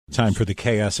Time for the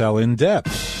KSL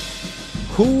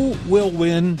In-Depth. Who will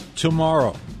win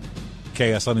tomorrow?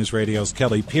 KSL News Radio's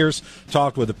Kelly Pierce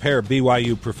talked with a pair of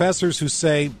BYU professors who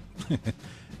say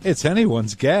it's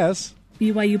anyone's guess.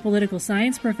 BYU political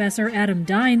science professor Adam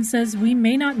Dine says we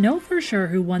may not know for sure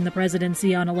who won the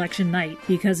presidency on election night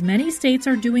because many states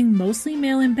are doing mostly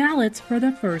mail-in ballots for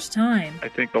the first time. I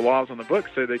think the laws on the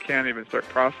books say they can't even start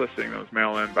processing those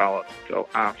mail-in ballots until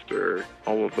after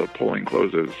all of the polling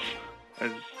closes.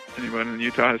 As anyone in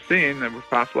Utah has seen, and with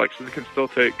past elections, it can still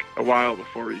take a while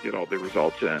before you get all the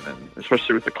results in, and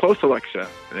especially with the close election,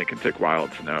 and it can take a while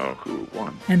to know who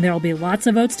won. And there'll be lots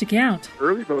of votes to count.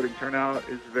 Early voting turnout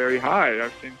is very high.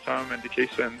 I've seen some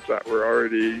indications that we're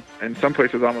already, in some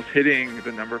places, almost hitting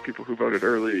the number of people who voted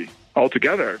early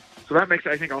altogether. So that makes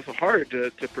it, I think, also hard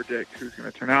to predict who's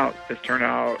going to turn out, as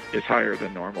turnout is higher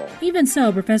than normal. Even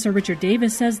so, Professor Richard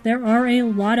Davis says there are a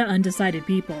lot of undecided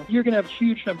people. You're going to have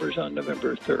huge numbers on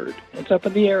November 3rd. It's up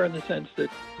in the air in the sense that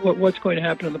what's going to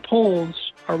happen in the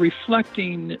polls are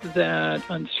reflecting that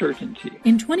uncertainty.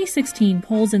 In 2016,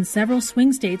 polls in several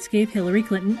swing states gave Hillary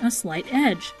Clinton a slight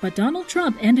edge, but Donald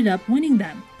Trump ended up winning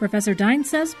them. Professor Dine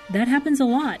says that happens a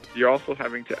lot. You're also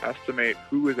having to estimate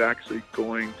who is actually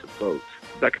going to vote.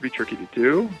 That could be tricky to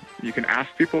do. You can ask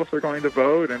people if they're going to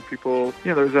vote, and people,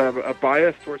 there's a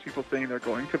bias towards people saying they're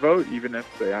going to vote, even if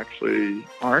they actually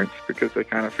aren't, because they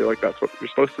kind of feel like that's what you're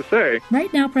supposed to say.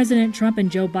 Right now, President Trump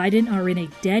and Joe Biden are in a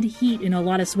dead heat in a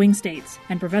lot of swing states.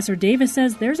 And Professor Davis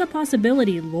says there's a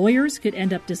possibility lawyers could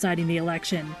end up deciding the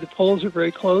election. The polls are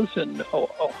very close in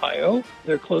Ohio.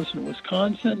 They're close in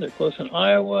Wisconsin. They're close in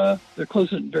Iowa. They're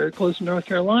very close in North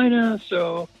Carolina.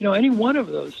 So, any one of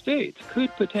those states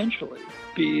could potentially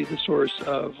be the source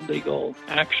of legal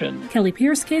action. Kelly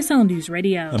Pierce, KSL News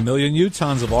Radio. 1 million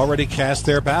Utahns have already cast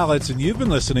their ballots, and you've been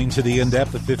listening to the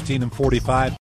In-Depth at 15 and 45.